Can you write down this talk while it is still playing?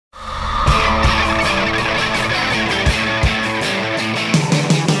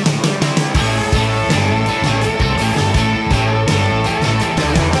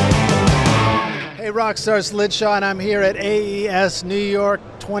Rockstars Lidshaw, and I'm here at AES New York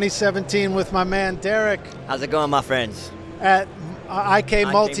 2017 with my man Derrick. How's it going, my friends? At IK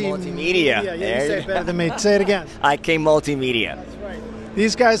Multimedia. Yeah, you say it better than me. Say it again. IK Multimedia. That's right.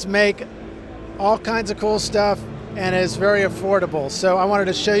 These guys make all kinds of cool stuff, and it's very affordable. So I wanted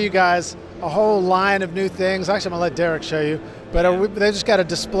to show you guys a whole line of new things. Actually, I'm going to let Derrick show you. But they just got a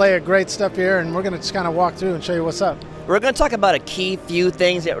display of great stuff here, and we're going to just kind of walk through and show you what's up. We're going to talk about a few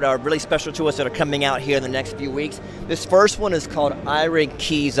things that are really special to us that are coming out here in the next few weeks. This first one is called iRig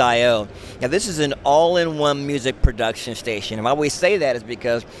Keys IO. Now, this is an all-in-one music production station. And why we say that is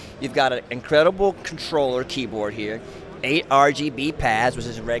because you've got an incredible controller keyboard here, 8 RGB pads, which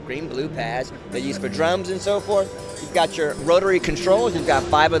is red, green, blue pads that you use for drums and so forth. You've got your rotary controls. You've got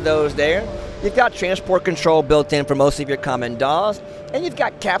 5 of those there. You've got transport control built in for most of your common DAWs, and you've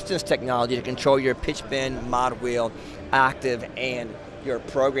got capstans technology to control your pitch bend, mod wheel, octave, and your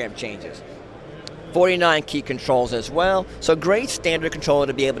program changes. 49 key controls as well, so great standard controller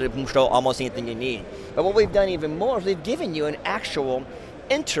to be able to control almost anything you need. But what we've done even more is we've given you an actual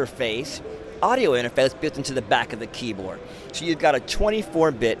interface, audio interface built into the back of the keyboard. So you've got a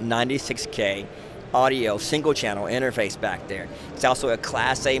 24-bit 96K audio single channel interface back there. It's also a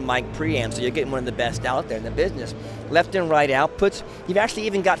Class A mic preamp, so you're getting one of the best out there in the business. Left and right outputs. You've actually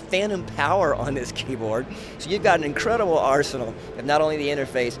even got phantom power on this keyboard, so you've got an incredible arsenal of not only the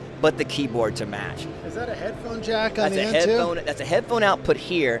interface but the keyboard to match. Is that a headphone jack on the end too? That's a headphone output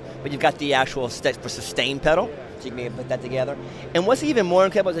here, but you've got the actual for sustain pedal. So you can maybe put that together. And what's even more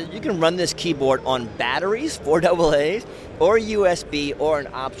incredible is that you can run this keyboard on batteries, 4 AA's, or USB, or an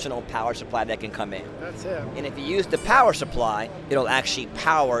optional power supply that can come in. That's it. And if you use the power supply, it'll actually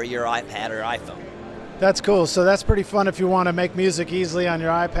power your iPad or iPhone. That's cool. So that's pretty fun if you want to make music easily on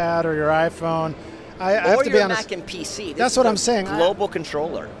your iPad or your iPhone. I have to be honest. Mac and PC. That's what I'm saying. Global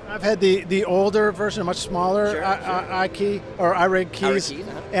controller. I've had the older version, much smaller iRig keys,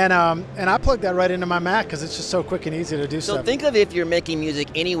 and I plug that right into my Mac because it's just so quick and easy to do stuff. So think of if you're making music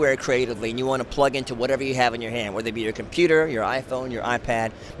anywhere creatively and you want to plug into whatever you have in your hand, whether it be your computer, your iPhone, your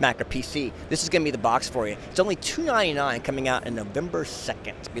iPad, Mac, or PC. This is going to be the box for you. It's only $299, coming out on November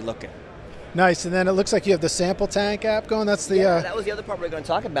 2nd. Be looking. Nice, and then it looks like you have the sample tank app going. That's the that was the other part we were going to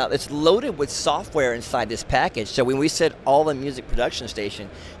talk about. It's loaded with software inside this package. So when we said all the music production station,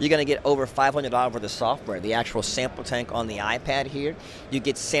 you're going to get over $500 worth of software. The actual sample tank on the iPad here. You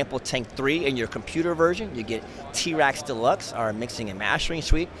get sample tank 3 in your computer version. You get T-Rax Deluxe, our mixing and mastering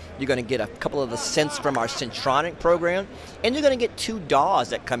suite. You're going to get a couple of the synths from our Syntronic program, and you're going to get 2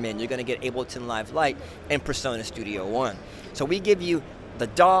 DAWs that come in. You're going to get Ableton Live Lite and Persona Studio One. So we give you the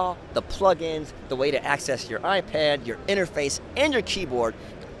DAW, the plugins, the way to access your iPad, your interface, and your keyboard,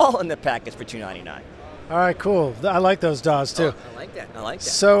 all in the package for $299. All right, cool. I like those DAWs too. I like that. I like that.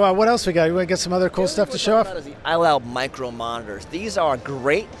 So what else we got? You want to get some other cool stuff to show off? The iLoud micro monitors. These are a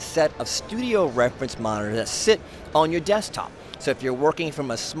great set of studio reference monitors that sit on your desktop. So if you're working from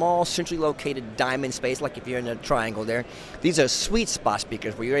a small, centrally located diamond space, like if you're in a triangle there, these are sweet spot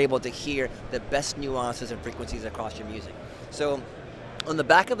speakers where you're able to hear the best nuances and frequencies across your music. So on the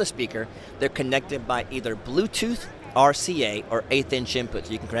back of the speaker, they're connected by either Bluetooth, RCA, or 1/8" input.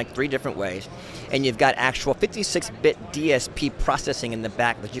 So you can connect 3 different ways. And you've got actual 56-bit DSP processing in the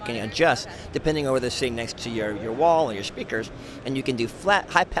back that you can adjust depending on whether they're sitting next to your wall or your speakers. And you can do flat,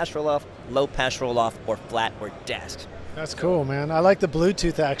 high pass roll off, low pass roll off, or flat or desk. That's cool, man. I like the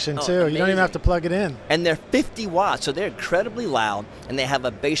Bluetooth action too. Amazing. You don't even have to plug it in. And they're 50 watts, so they're incredibly loud, and they have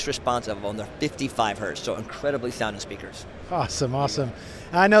a bass response of on their 55 hertz, so incredibly sounding speakers. Awesome, awesome.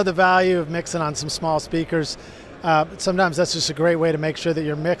 I know the value of mixing on some small speakers. Sometimes that's just a great way to make sure that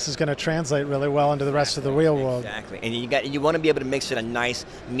your mix is going to translate really well into the rest of the real world. Exactly, and you want to be able to mix it a nice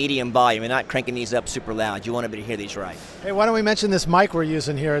medium volume and not cranking these up super loud. You want to be able to hear these right. Hey, why don't we mention this mic we're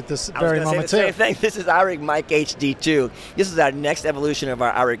using here at this very moment too? Same thing. This is iRig MIC HD2. This is our next evolution of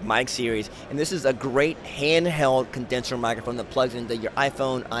our iRig mic series, and this is a great handheld condenser microphone that plugs into your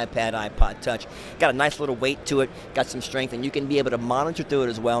iPhone, iPad, iPod Touch. Got a nice little weight to it, got some strength, and you can be able to monitor through it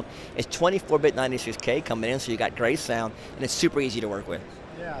as well. It's 24-bit 96K coming in, so you got great sound, and it's super easy to work with.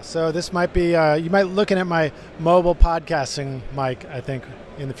 Yeah, so this might be, you might be looking at my mobile podcasting mic, I think,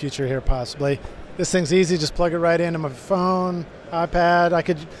 in the future here possibly. This thing's easy, just plug it right into my phone, iPad. I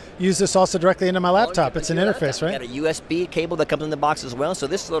could use this also directly into my laptop. It's an interface, right? Got a USB cable that comes in the box as well, so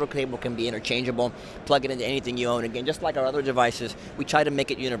this little cable can be interchangeable. Plug it into anything you own. Again, just like our other devices, we try to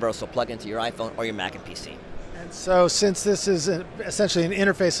make it universal. Plug into your iPhone or your Mac and PC. And so since this is essentially an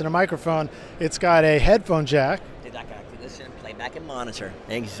interface and a microphone, it's got a headphone jack. Listen, play back and monitor.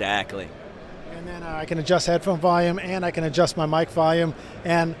 Exactly. And then I can adjust headphone volume, and I can adjust my mic volume.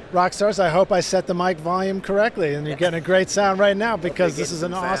 And Rockstars, I hope I set the mic volume correctly, and you're getting a great sound right now because this is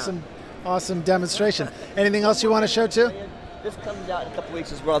an awesome demonstration. Anything else you want to show too? This comes out in a couple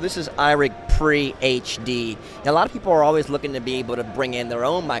weeks as well. This is iRig Pre-HD. Now, a lot of people are always looking to be able to bring in their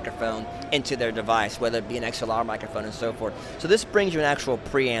own microphone into their device, whether it be an XLR microphone and so forth. So this brings you an actual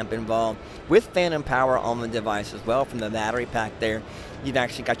preamp involved with phantom power on the device as well from the battery pack there. You've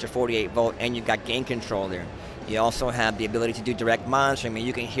actually got your 48 volt and you've got gain control there. You also have the ability to do direct monitoring, and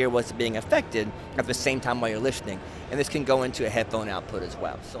you can hear what's being affected at the same time while you're listening. And this can go into a headphone output as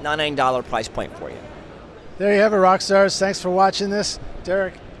well. So $99 price point for you. There you have it, Rockstars. Thanks for watching this.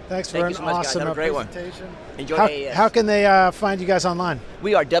 Derrick, thanks for an awesome presentation. Enjoy AES. How can they find you guys online?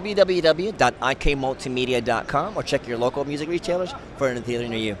 We are www.ikmultimedia.com, or check your local music retailers for an theater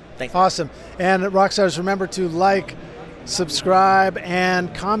near you. Thanks. Awesome. And Rockstars, remember to like, subscribe,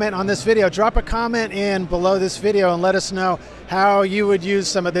 and comment on this video. Drop a comment in below this video and let us know how you would use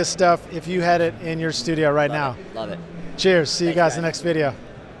some of this stuff if you had it in your studio right now. Love it. Cheers. See you guys in the next video.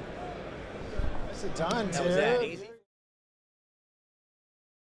 Done, that was that easy.